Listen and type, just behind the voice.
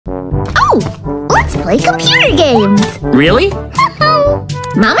Oh, let's play computer games. Really?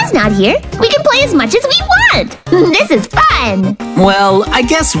 Mama's not here. We can play as much as we want. This is fun. Well, I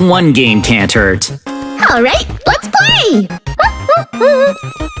guess one game can't hurt. All right, let's play.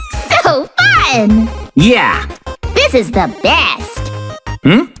 So fun. Yeah. This is the best.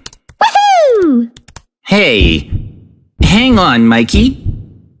 Woohoo! Hey, hang on, Mikey.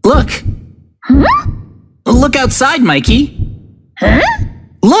 Look. Huh? Look outside, Mikey. Huh?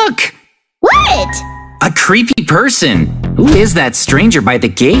 Look! What? A creepy person. Who is that stranger by the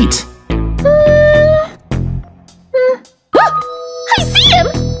gate? I see him!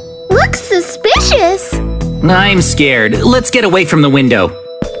 Looks suspicious. I'm scared. Let's get away from the window.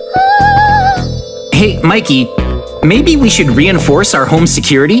 Hey, Mikey, maybe we should reinforce our home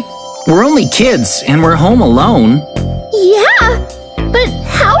security? We're only kids, and we're home alone. Yeah, but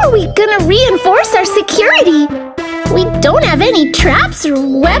how are we gonna reinforce our security? We don't have any traps or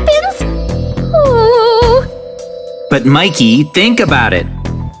weapons. Oh. But Mikey, think about it.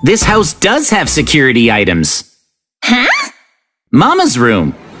 This house does have security items. Huh? Mama's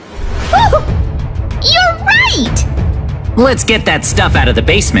room. Oh, you're right! Let's get that stuff out of the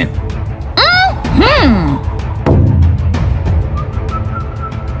basement.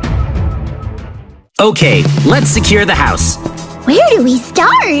 Okay, let's secure the house. Where do we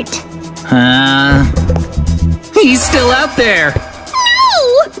start? He's still out there.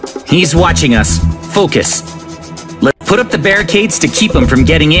 No! He's watching us. Focus. Let's put up the barricades to keep him from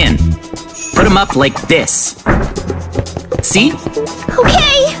getting in. Put them up like this. See?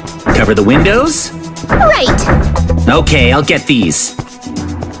 Okay. Cover the windows. Right. Okay, I'll get these.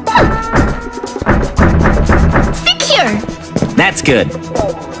 Secure. That's good.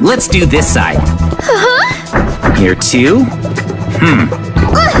 Let's do this side. Uh-huh. Here too.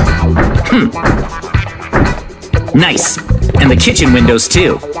 Nice. And the kitchen windows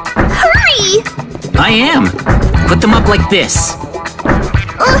too. Hurry! I am. Put them up like this.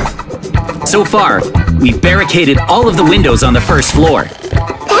 So far, we've barricaded all of the windows on the first floor.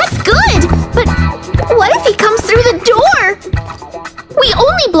 That's good, but what if he comes through the door? We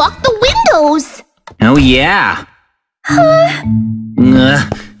only blocked the windows. Oh yeah.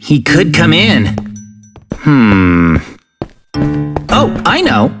 He could come in. Oh, I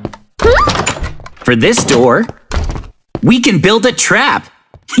know. For this door, we can build a trap.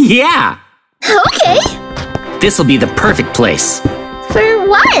 Yeah. Okay. This'll be the perfect place. For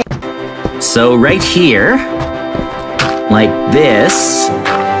what? So right here, like this.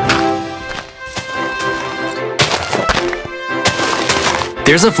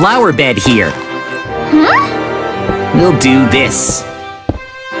 There's a flower bed here. Huh? We'll do this.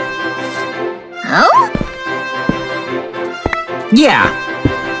 Oh? Yeah.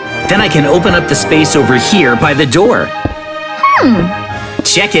 Then I can open up the space over here by the door.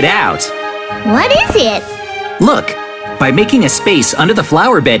 Check it out. What is it? Look, by making a space under the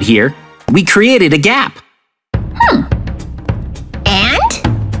flower bed here, we created a gap.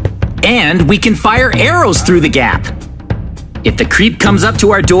 And we can fire arrows through the gap. If the creep comes up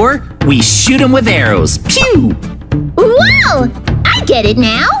to our door, we shoot him with arrows. Pew! Whoa! I get it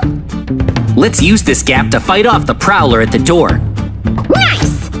now. Let's use this gap to fight off the prowler at the door.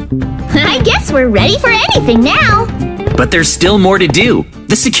 Nice! I guess we're ready for anything now. But there's still more to do.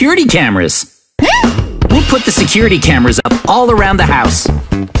 The security cameras. We'll put the security cameras up all around the house.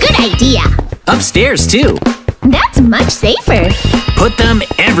 Good idea. Upstairs, too. That's much safer. Put them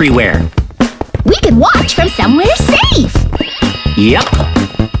everywhere. We can watch from somewhere safe. Yep.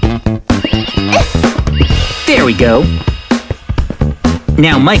 There we go.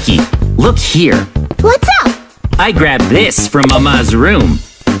 Now, Mikey, look here. What's up? I grabbed this from Mama's room.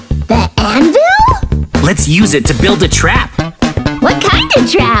 The anvil? Let's use it to build a trap. What kind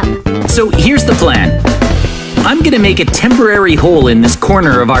of trap? So here's the plan. I'm gonna make a temporary hole in this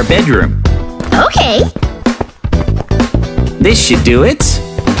corner of our bedroom. Okay. This should do it.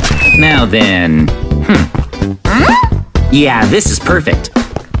 Now then, Yeah, this is perfect.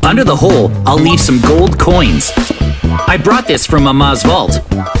 Under the hole, I'll leave some gold coins. I brought this from Mama's vault.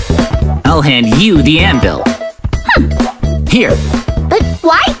 I'll hand you the anvil. Here. But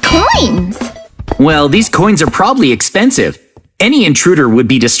why coins? Well, these coins are probably expensive. Any intruder would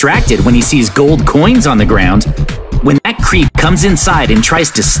be distracted when he sees gold coins on the ground. When that creep comes inside and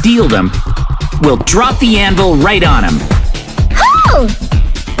tries to steal them, we'll drop the anvil right on him. Oh!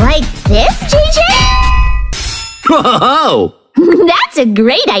 Like this, JJ? Whoa! That's a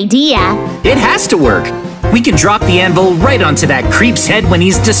great idea. It has to work. We can drop the anvil right onto that creep's head when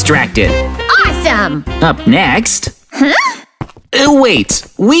he's distracted. Awesome! Up next... Huh? Wait,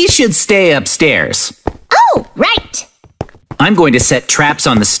 we should stay upstairs. Oh, right. I'm going to set traps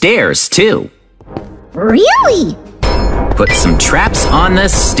on the stairs, too. Really? Put some traps on the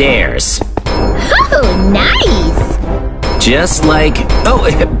stairs. Oh, nice! Just like... Oh,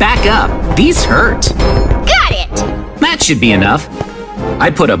 back up. These hurt. Got it! That should be enough. I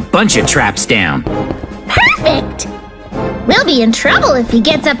put a bunch of traps down. Perfect! We'll be in trouble if he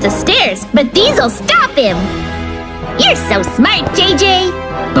gets up the stairs, but these'll stop him. You're so smart, JJ.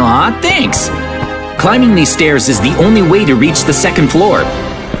 Aw, thanks. Climbing these stairs is the only way to reach the second floor.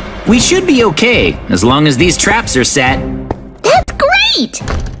 We should be okay, as long as these traps are set. That's great!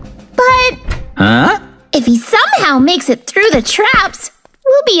 But... Huh? if he somehow makes it through the traps,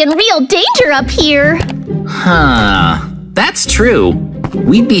 we'll be in real danger up here. Huh. That's true.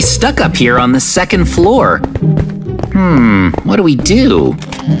 We'd be stuck up here on the second floor. What do we do?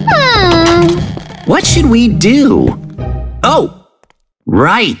 What should we do? Oh!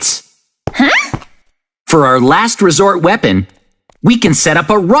 Right! Huh? For our last resort weapon, we can set up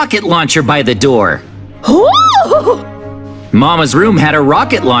a rocket launcher by the door. Ooh! Mama's room had a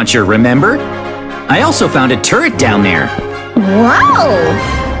rocket launcher, remember? I also found a turret down there.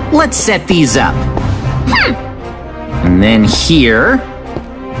 Whoa! Let's set these up. And then here,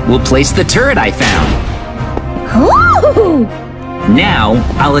 we'll place the turret I found. Ooh! Now,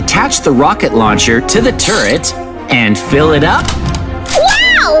 I'll attach the rocket launcher to the turret and fill it up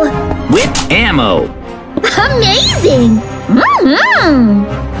Wow! with ammo. Amazing!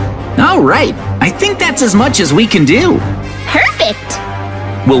 All right, I think that's as much as we can do. Perfect!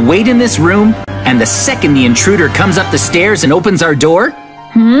 We'll wait in this room, and the second the intruder comes up the stairs and opens our door,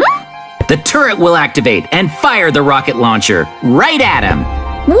 the turret will activate and fire the rocket launcher right at him.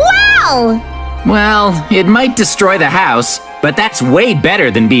 Wow! Well, it might destroy the house, but that's way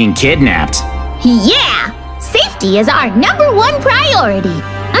better than being kidnapped. Yeah! Safety is our #1 priority.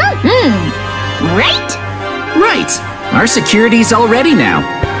 Right? Right. Our security's all ready now.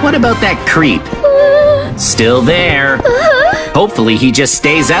 What about that creep? Still there. Hopefully he just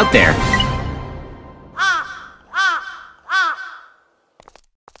stays out there.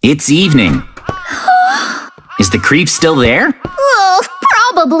 It's evening. Is the creep still there? Oh,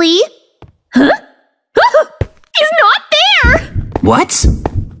 probably. Huh? He's not there! What?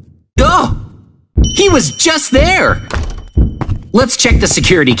 Oh! He was just there! Let's check the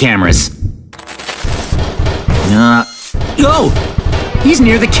security cameras. Oh! He's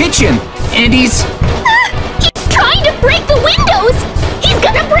near the kitchen, and he's trying to break the windows! He's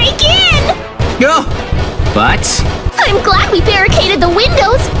gonna break in! Oh! But... I'm glad we barricaded the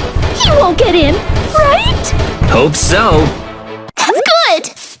windows! He won't get in, right? hope so. That's good!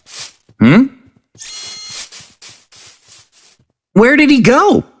 Where did he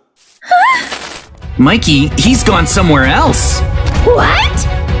go? Mikey, he's gone somewhere else. What?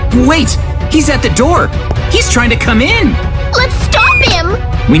 Wait! He's at the door! He's trying to come in! Let's stop him!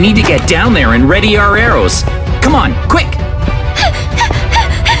 We need to get down there and ready our arrows. Come on, quick!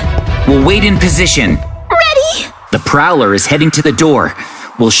 We'll wait in position. Ready! The prowler is heading to the door.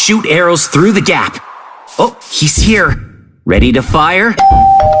 We'll shoot arrows through the gap. Oh, he's here. Ready to fire?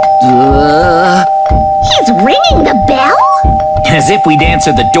 He's ringing the bell? As if we'd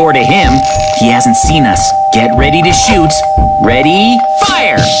answer the door to him. He hasn't seen us. Get ready to shoot. Ready,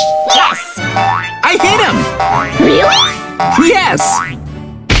 fire! Yes! I hit him! Really? Yes!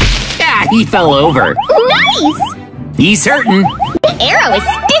 Ah, he fell over. Nice! He's hurting. The arrow is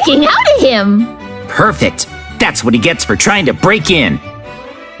sticking out of him. Perfect. That's what he gets for trying to break in.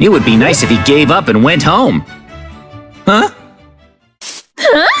 It would be nice if he gave up and went home. Huh?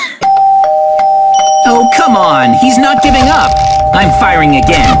 Oh, come on. He's not giving up. I'm firing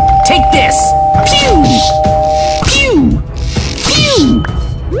again. Take this. Pew! Pew! Pew!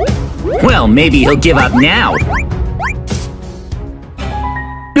 Well, maybe he'll give up now.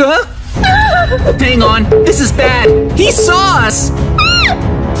 Hang on. This is bad. He saw us.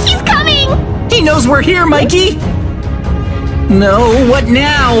 He's coming! He knows we're here, Mikey. No, what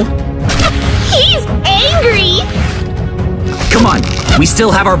now? He's angry! Come on. We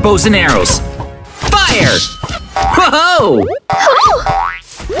still have our bows and arrows. Fire! Whoa! Oh!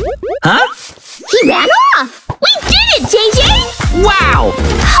 Huh? He ran off! We did it, JJ! Wow!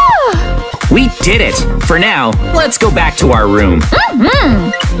 We did it! For now, let's go back to our room.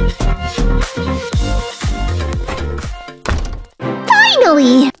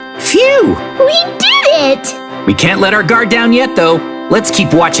 Finally! Phew! We did it! We can't let our guard down yet, though. Let's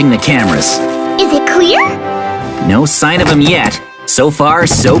keep watching the cameras. Is it clear? No sign of him yet. So far,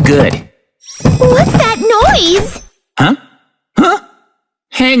 so good. What's that noise? Huh? Huh?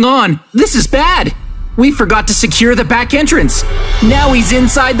 Hang on, this is bad. We forgot to secure the back entrance. Now he's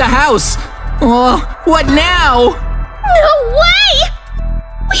inside the house. Oh, what now? No way!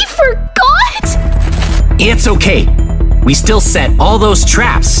 We forgot! It's okay. We still set all those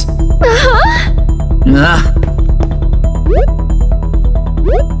traps.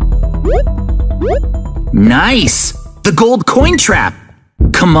 Nice! The gold coin trap!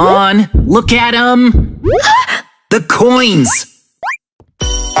 Come on, look at them! The coins!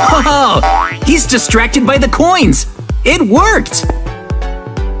 Oh, he's distracted by the coins! It worked!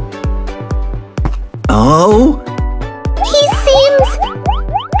 Oh? He seems...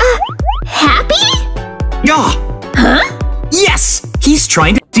 happy? Yeah! Huh? Yes! He's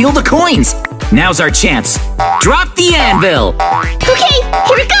trying to steal the coins! Now's our chance! Drop the anvil! Okay,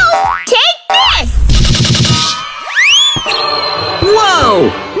 here it goes! Take this! Whoa!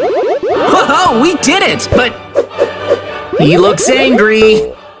 Whoa, we did it! But he looks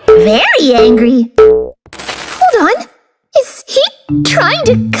angry. Very angry. Hold on. Is he trying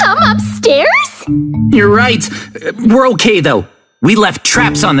to come upstairs? You're right. We're okay, though. We left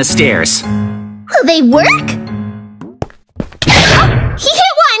traps on the stairs. Will they work? Oh, he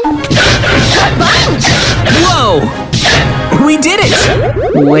hit one! A bunch! Whoa! We did it!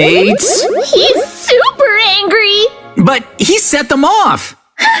 Wait. He's super angry! But he set them off!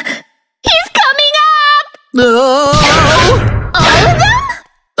 He's coming up! Oh! All of them?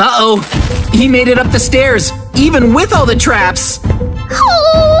 Uh-oh! He made it up the stairs, even with all the traps!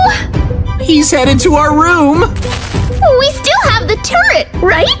 Oh! He's headed to our room! We still have the turret,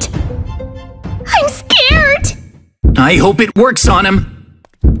 right? I'm scared! I hope it works on him.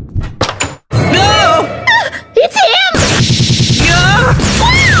 No! It's him! Ah!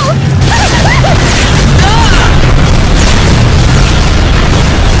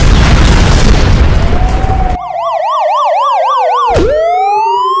 Wow!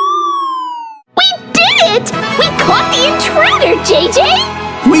 We did it! We caught the intruder, JJ!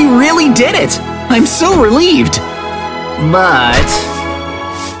 We really did it! I'm so relieved! But...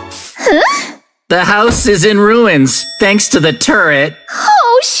 Huh? the house is in ruins, thanks to the turret.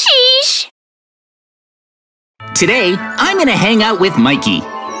 Oh, sheesh! Today, I'm gonna hang out with Mikey.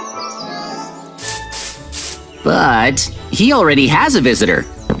 But he already has a visitor.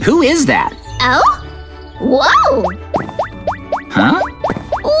 Who is that? Oh? Whoa! Huh?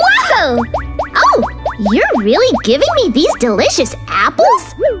 Whoa! Oh, you're really giving me these delicious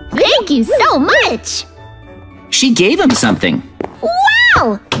apples? Thank you so much! She gave him something.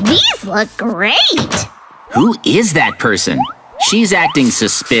 Wow! These look great! Who is that person? She's acting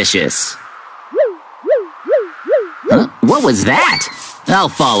suspicious. Huh? What was that? I'll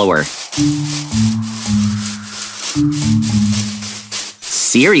follow her.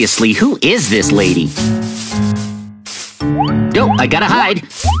 Seriously, who is this lady? Oh, I gotta hide.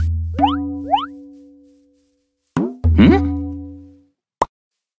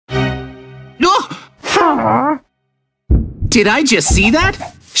 Oh! Did I just see that?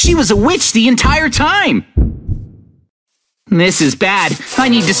 She was a witch the entire time! This is bad. I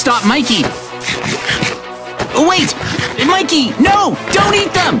need to stop Mikey. Oh, wait! Mikey, no! Don't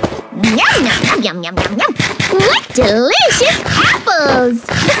eat them! Yum, yum, yum, yum, yum, yum. What delicious apples!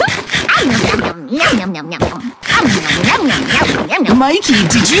 Yum, yum, yum, yum, yum, yum. Yum, yum, yum, yum, yum, yum. Mikey,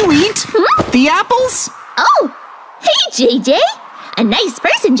 did you eat the apples? Oh, hey, JJ! A nice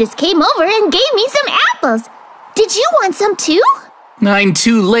person just came over and gave me some apples. Did you want some too? I'm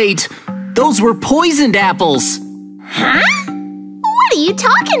too late. Those were poisoned apples. Huh? What are you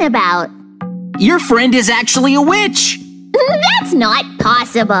talking about? Your friend is actually a witch. That's not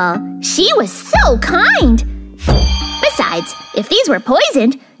possible. She was so kind. Besides, if these were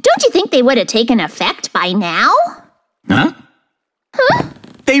poisoned, don't you think they would have taken effect by now? Huh? Huh?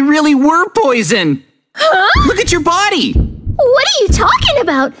 They really were poison. Huh? Look at your body. What are you talking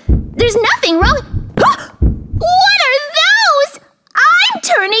about? There's nothing wrong. What are those? I'm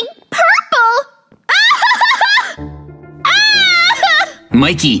turning purple.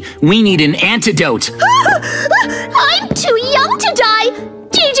 Mikey, we need an antidote. I'm too young to die.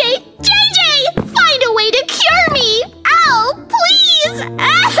 JJ! Find a way to cure me. Ow, please.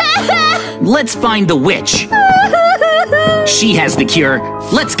 Let's find the witch. She has the cure.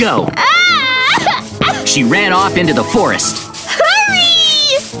 Let's go. She ran off into the forest. Hurry!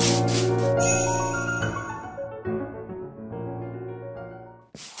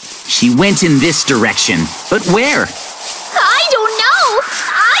 She went in this direction. But where? I don't know.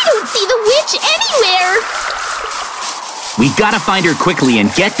 I don't see the witch anywhere. We gotta find her quickly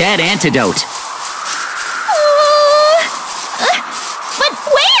and get that antidote. But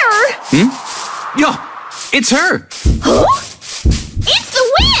where? Yo, it's her. Huh? It's the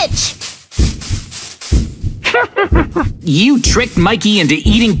witch! You tricked Mikey into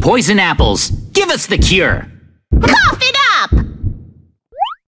eating poison apples. Give us the cure. Cough it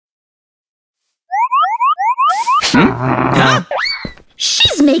Huh?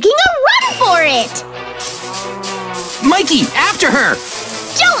 She's making a run for it! Mikey, after her!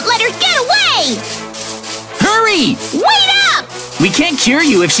 Don't let her get away! Hurry! Wait up! We can't cure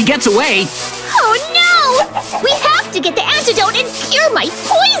you if she gets away. Oh no! We have to get the antidote and cure my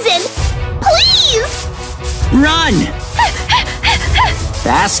poison! Please! Run!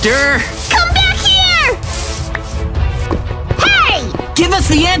 Faster! Come back here! Hey! Give us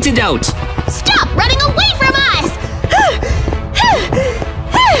the antidote! Stop running away from us!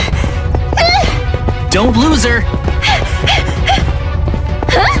 Don't lose her!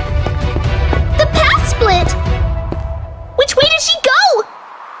 Huh? The path split! Which way did she go?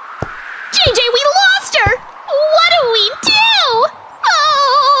 JJ, we lost her! What do we do?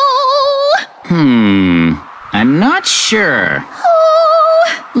 Oh! I'm not sure.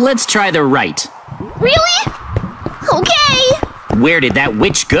 Oh! Let's try the right. Really? Okay. Where did that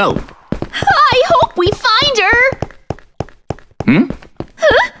witch go? I hope we find her.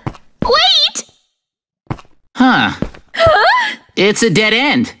 Huh? Wait! Huh. It's a dead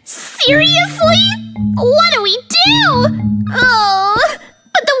end. Seriously? What do we do? Oh,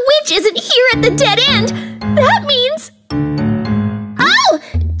 but the witch isn't here at the dead end. That means... Oh!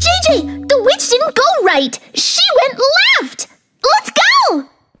 JJ, the witch didn't go right. She went left. Let's go!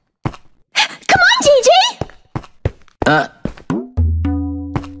 Come on, JJ!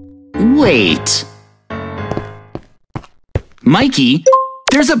 Wait. Mikey,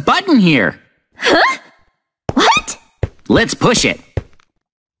 there's a button here. Huh? What? Let's push it.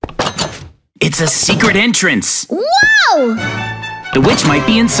 It's a secret entrance. Whoa! The witch might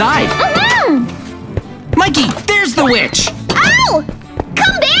be inside. Mm-hmm. Mikey, there's the witch. Ow!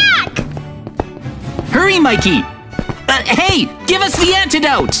 Come back! Hurry, Mikey. Hey, give us the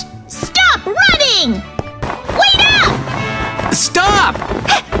antidote. Stop running! Wait up! Stop!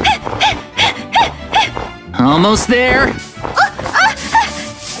 Almost there.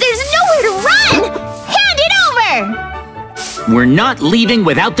 There's nowhere to run! Hand it over! We're not leaving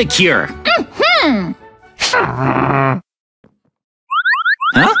without the cure. Mm-hmm.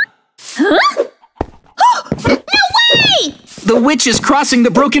 Huh? Huh? No way! The witch is crossing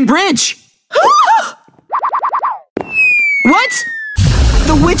the broken bridge. What?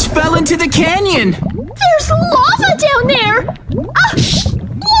 The witch fell into the canyon. There's lava down there!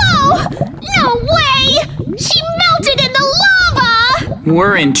 Whoa! No way! She melted in the lava!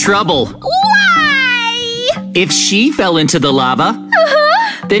 We're in trouble. Why? If she fell into the lava,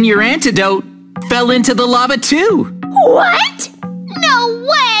 then your antidote fell into the lava too. What? No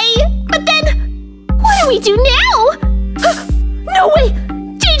way! But then, what do we do now? No way!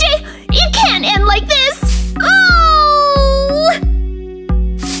 JJ, it can't end like this! Oh!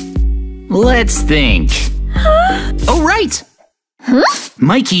 Let's think. Oh, right! Huh?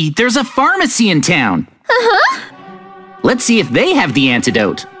 Mikey, there's a pharmacy in town. Let's see if they have the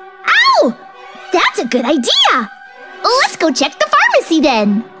antidote. Ow! That's a good idea! Let's go check the pharmacy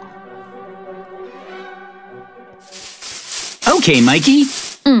then. Okay, Mikey.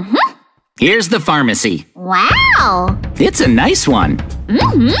 Here's the pharmacy. Wow! It's a nice one.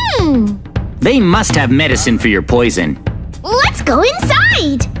 They must have medicine for your poison. Let's go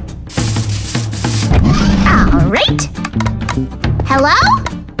inside! All right. Hello?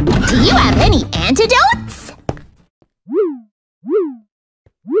 Do you have any antidotes?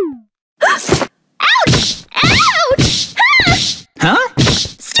 Ouch! Ouch! Ah! Huh?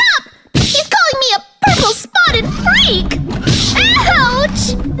 Stop! He's calling me a purple spotted freak! Ouch!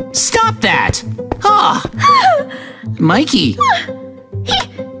 Stop that! Ah! Mikey!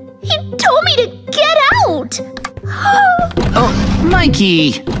 He told me to get out! Oh,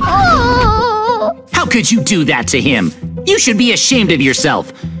 Mikey! Oh! How could you do that to him? You should be ashamed of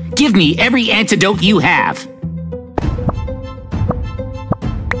yourself. Give me every antidote you have.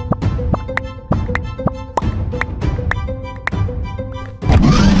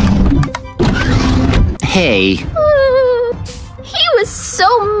 Hey. He was so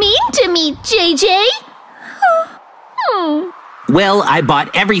mean to me, JJ. Well, I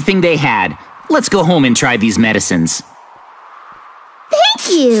bought everything they had. Let's go home and try these medicines. Thank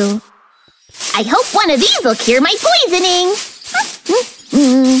you. I hope one of these will cure my poisoning.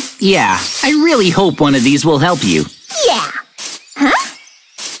 Yeah, I really hope one of these will help you. Yeah. Huh?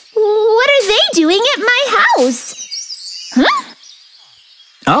 What are they doing at my house? Huh?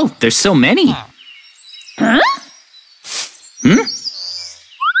 Oh, there's so many. Huh?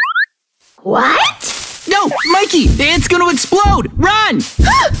 What? No, Mikey, it's going to explode. Run!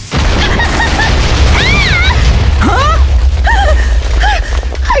 Huh?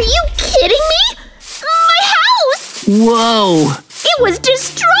 Are you kidding me? My house! Whoa. It was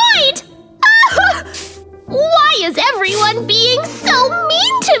destroyed! Why is everyone being so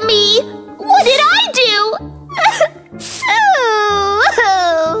mean to me? What did I do?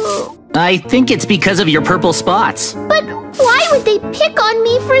 I think it's because of your purple spots. But why would they pick on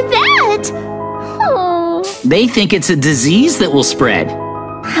me for that? Oh. They think it's a disease that will spread.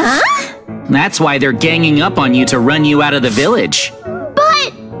 Huh? That's why they're ganging up on you to run you out of the village.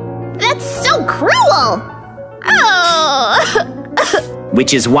 But that's so cruel! Oh!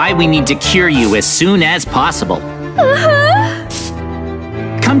 Which is why we need to cure you as soon as possible.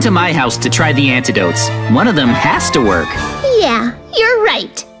 Come to my house to try the antidotes. One of them has to work. Yeah, you're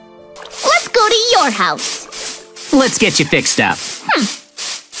right. Let's go to your house. Let's get you fixed up.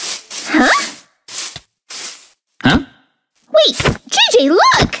 Huh? Huh? Wait, JJ,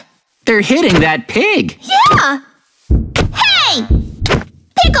 look! They're hitting that pig. Yeah! Hey!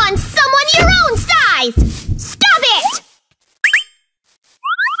 Pick on someone your own size! Stop it!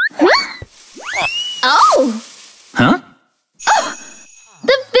 Huh? Oh! Huh? Oh!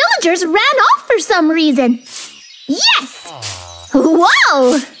 The villagers ran off for some reason. Yes!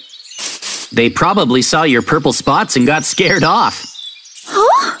 Whoa! They probably saw your purple spots and got scared off.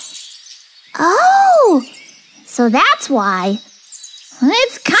 Huh? Oh! So that's why.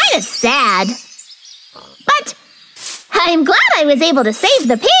 It's kind of sad. But I'm glad I was able to save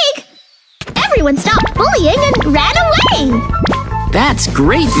the pig. Everyone stopped bullying and ran away. That's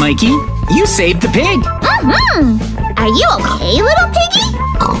great, Mikey. You saved the pig. Are you okay, little piggy?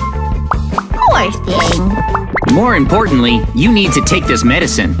 Poor thing. More importantly, you need to take this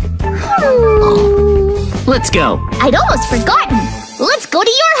medicine. Let's go. I'd almost forgotten. Let's go to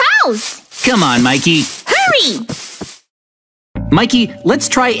your house. Come on, Mikey. Hurry! Mikey, let's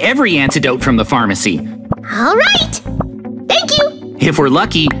try every antidote from the pharmacy. All right. Thank you. If we're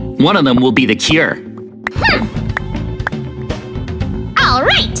lucky, one of them will be the cure. All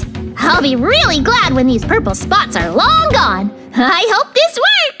right. I'll be really glad when these purple spots are long gone. I hope this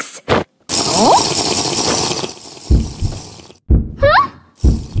works. Oh? Huh?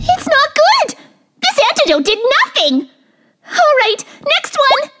 It's not good. This antidote did nothing. All right, next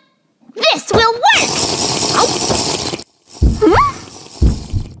one. This will work. Oh.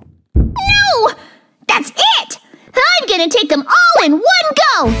 No! That's it! I'm gonna take them all in one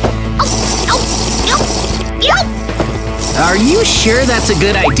go! Are you sure that's a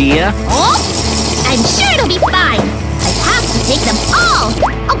good idea? Oh! I'm sure it'll be fine! I have to take them all!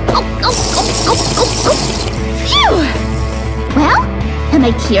 Phew! Well, am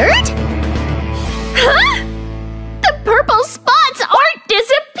I cured? Huh? The purple spots aren't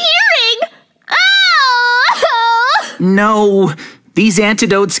disappearing! Oh! No, these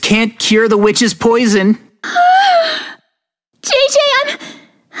antidotes can't cure the witch's poison. JJ,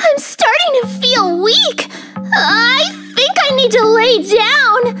 I'm starting to feel weak. I think I need to lay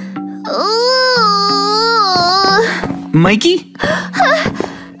down. Mikey?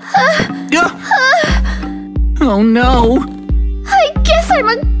 Oh no. I guess I'm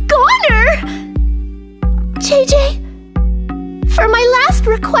a goner. JJ, for my last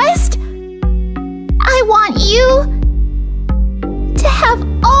request, I want you to have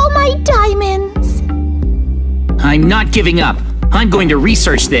all my diamonds. I'm not giving up. I'm going to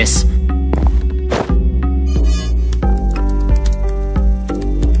research this.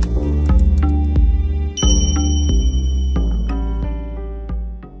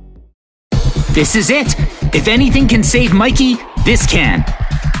 This is it. If anything can save Mikey, this can.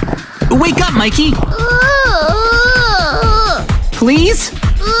 Wake up, Mikey. Please?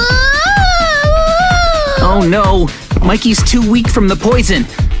 Oh no, Mikey's too weak from the poison.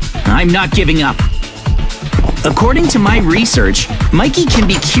 I'm not giving up. According to my research, Mikey can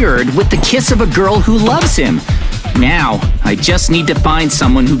be cured with the kiss of a girl who loves him. Now, I just need to find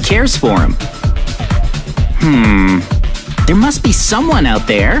someone who cares for him. There must be someone out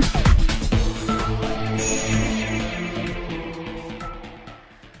there.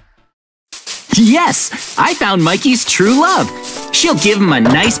 Yes! I found Mikey's true love. She'll give him a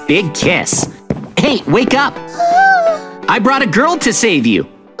nice big kiss. Hey, wake up! I brought a girl to save you.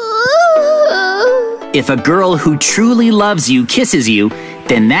 If a girl who truly loves you kisses you,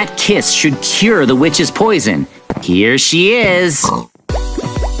 then that kiss should cure the witch's poison. Here she is.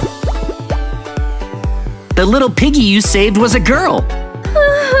 The little piggy you saved was a girl.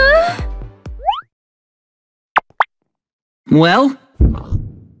 Well?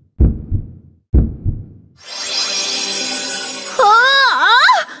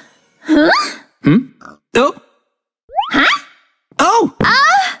 Oh. Huh? Oh!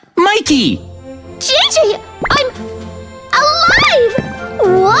 Mikey! JJ, I'm alive!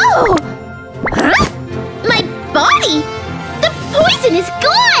 Whoa! Huh? My body! The poison is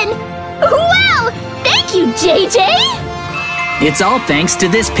gone! Wow! Thank you, JJ? It's all thanks to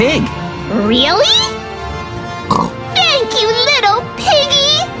this pig. Really? Thank you, little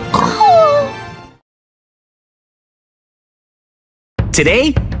piggy! Oh.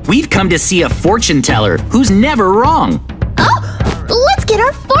 Today, we've come to see a fortune teller who's never wrong. Oh, let's get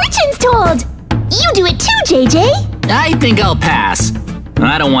our fortunes told! You do it too, JJ! I think I'll pass.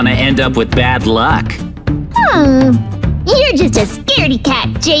 I don't want to end up with bad luck. You're just a scaredy cat,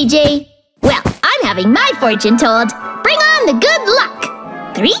 JJ. Well, I'm having my fortune told. Bring on the good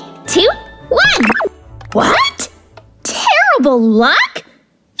luck. 3, 2, 1. What? Terrible luck?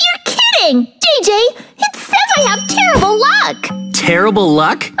 You're kidding! JJ, it says I have terrible luck. Terrible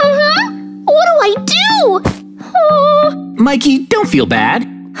luck? What do I do? Oh. Mikey, don't feel bad.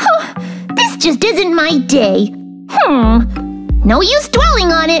 This just isn't my day. No use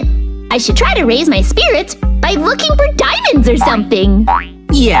dwelling on it. I should try to raise my spirits by looking for diamonds or something.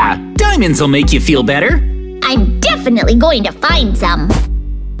 Yeah, diamonds will make you feel better. I'm definitely going to find some.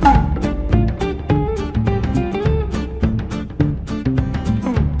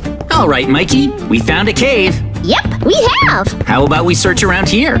 All right, Mikey, we found a cave. Yep, we have. How about we search around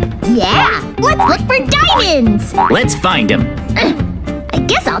here? Yeah, let's look for diamonds. Let's find them. I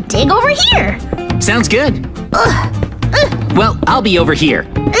guess I'll dig over here. Sounds good. Well, I'll be over here.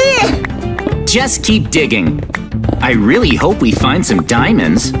 Just keep digging. I really hope we find some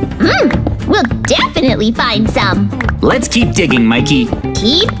diamonds. We'll definitely find some. Let's keep digging, Mikey.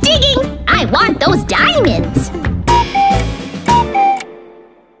 Keep digging. I want those diamonds.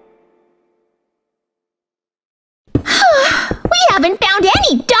 We haven't found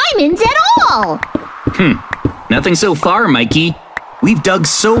any diamonds at all. Nothing so far, Mikey. We've dug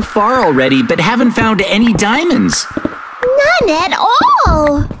so far already, but haven't found any diamonds. None at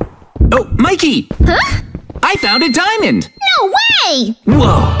all. Oh, Mikey! Huh? I found a diamond! No way!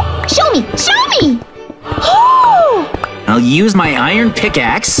 Whoa! Show me! Show me! Oh! I'll use my iron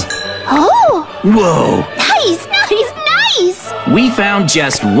pickaxe. Oh! Whoa! Nice! Nice! Nice! We found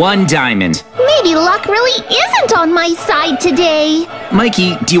just one diamond. Maybe luck really isn't on my side today.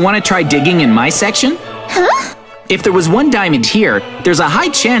 Mikey, do you want to try digging in my section? Huh? If there was one diamond here, there's a high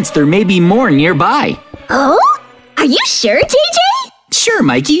chance there may be more nearby. Oh? Are you sure, JJ? Sure,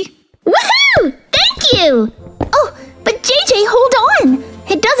 Mikey. Woohoo! Thank you! Oh, but JJ, hold on!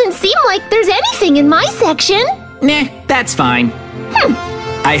 It doesn't seem like there's anything in my section. Nah, that's fine.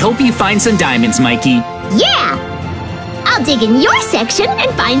 I hope you find some diamonds, Mikey. Yeah! I'll dig in your section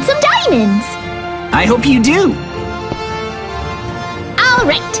and find some diamonds. I hope you do. All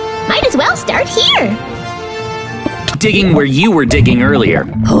right, might as well start here. Digging where you were digging earlier.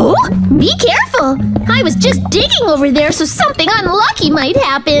 Oh, be careful. I was just digging over there, so something unlucky might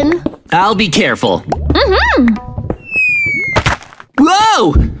happen. I'll be careful.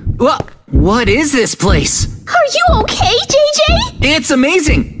 Whoa! What is this place? Are you okay, JJ? It's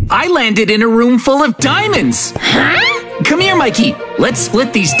amazing. I landed in a room full of diamonds. Huh? Come here, Mikey. Let's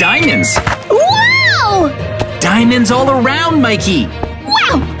split these diamonds. Wow! Diamonds all around, Mikey.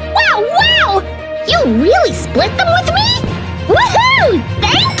 Wow! Wow! Wow! You really split them with me? Woohoo!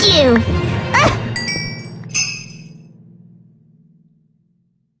 Thank you!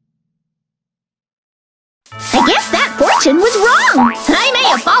 I guess that fortune was wrong. I may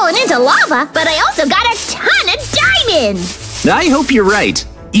have fallen into lava, but I also got a ton of diamonds. I hope you're right.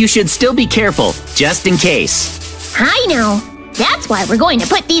 You should still be careful, just in case. I know. That's why we're going to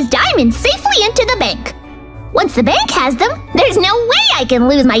put these diamonds safely into the bank. Once the bank has them, there's no way I can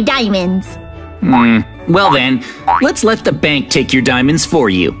lose my diamonds. Well then, let's let the bank take your diamonds for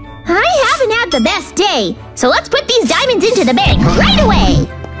you. I haven't had the best day, so let's put these diamonds into the bank right away.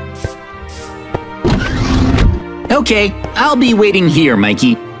 Okay, I'll be waiting here,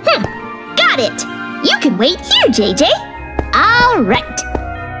 Mikey. Got it. You can wait here, JJ. All right.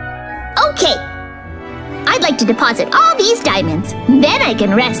 Okay. I'd like to deposit all these diamonds. Then I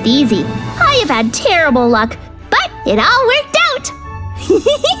can rest easy. I have had terrible luck, but it all worked out.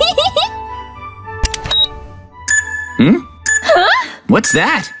 Huh? What's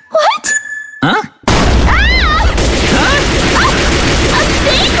that? What? Huh? Ah! Huh? A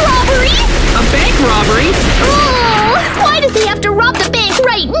bank robbery? A bank robbery? Oh, why did they have to rob the bank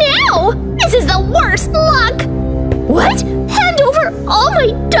right now? This is the worst luck. What? Hand over all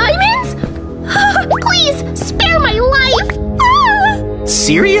my diamonds? Please, spare my life.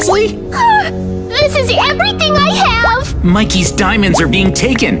 Seriously? This is everything I have. Mikey's diamonds are being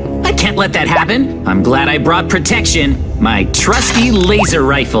taken. I can't let that happen. I'm glad I brought protection. My trusty laser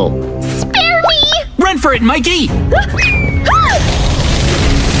rifle. Spare me. Run for it, Mikey!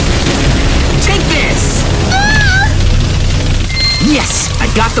 Take this! Yes, I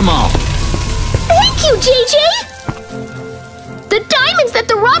got them all. Thank you, JJ! The diamonds that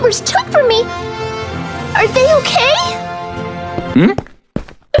the robbers took from me, are they okay?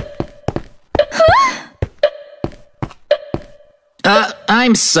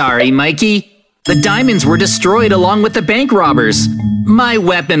 I'm sorry, Mikey. The diamonds were destroyed along with the bank robbers. My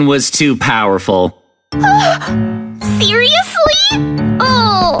weapon was too powerful. Seriously?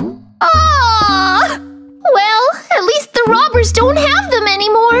 Oh. Well, at least the robbers don't have them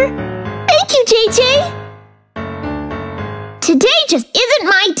anymore. Thank you, JJ. Today just isn't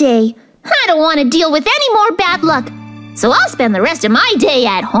my day. I don't want to deal with any more bad luck. So I'll spend the rest of my day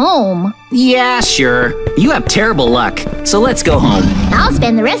at home. Yeah, sure. You have terrible luck, so let's go home. I'll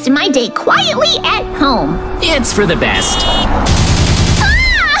spend the rest of my day quietly at home. It's for the best.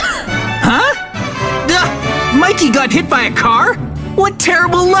 Huh? Mikey got hit by a car? What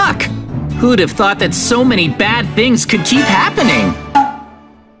terrible luck! Who'd have thought that so many bad things could keep happening?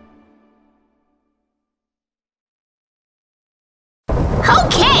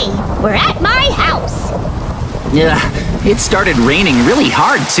 Okay, we're at my house. It started raining really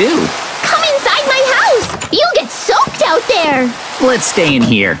hard, too. Come inside my house. You'll get soaked out there. Let's stay in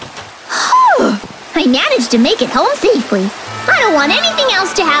here. I managed to make it home safely. I don't want anything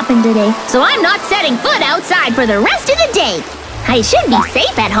else to happen today, so I'm not setting foot outside for the rest of the day. I should be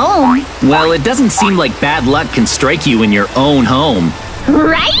safe at home. Well, it doesn't seem like bad luck can strike you in your own home.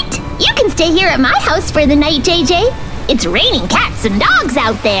 Right? You can stay here at my house for the night, JJ. It's raining cats and dogs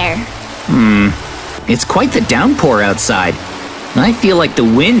out there. It's quite the downpour outside. I feel like the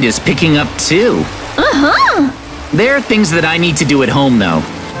wind is picking up too. There are things that I need to do at home, though.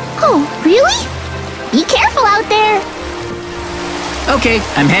 Oh, really? Be careful out there. Okay,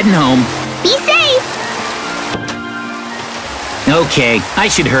 I'm heading home. Be safe. Okay, I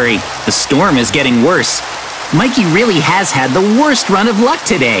should hurry. The storm is getting worse. Mikey really has had the worst run of luck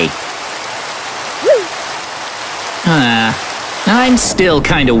today. I'm still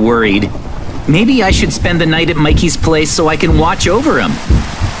kind of worried. Maybe I should spend the night at Mikey's place so I can watch over him.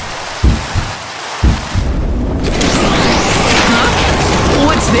 Huh?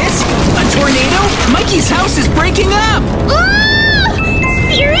 What's this? A tornado? Mikey's house is breaking up!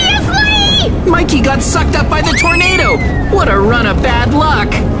 Seriously? Mikey got sucked up by the tornado! What a run of bad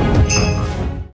luck!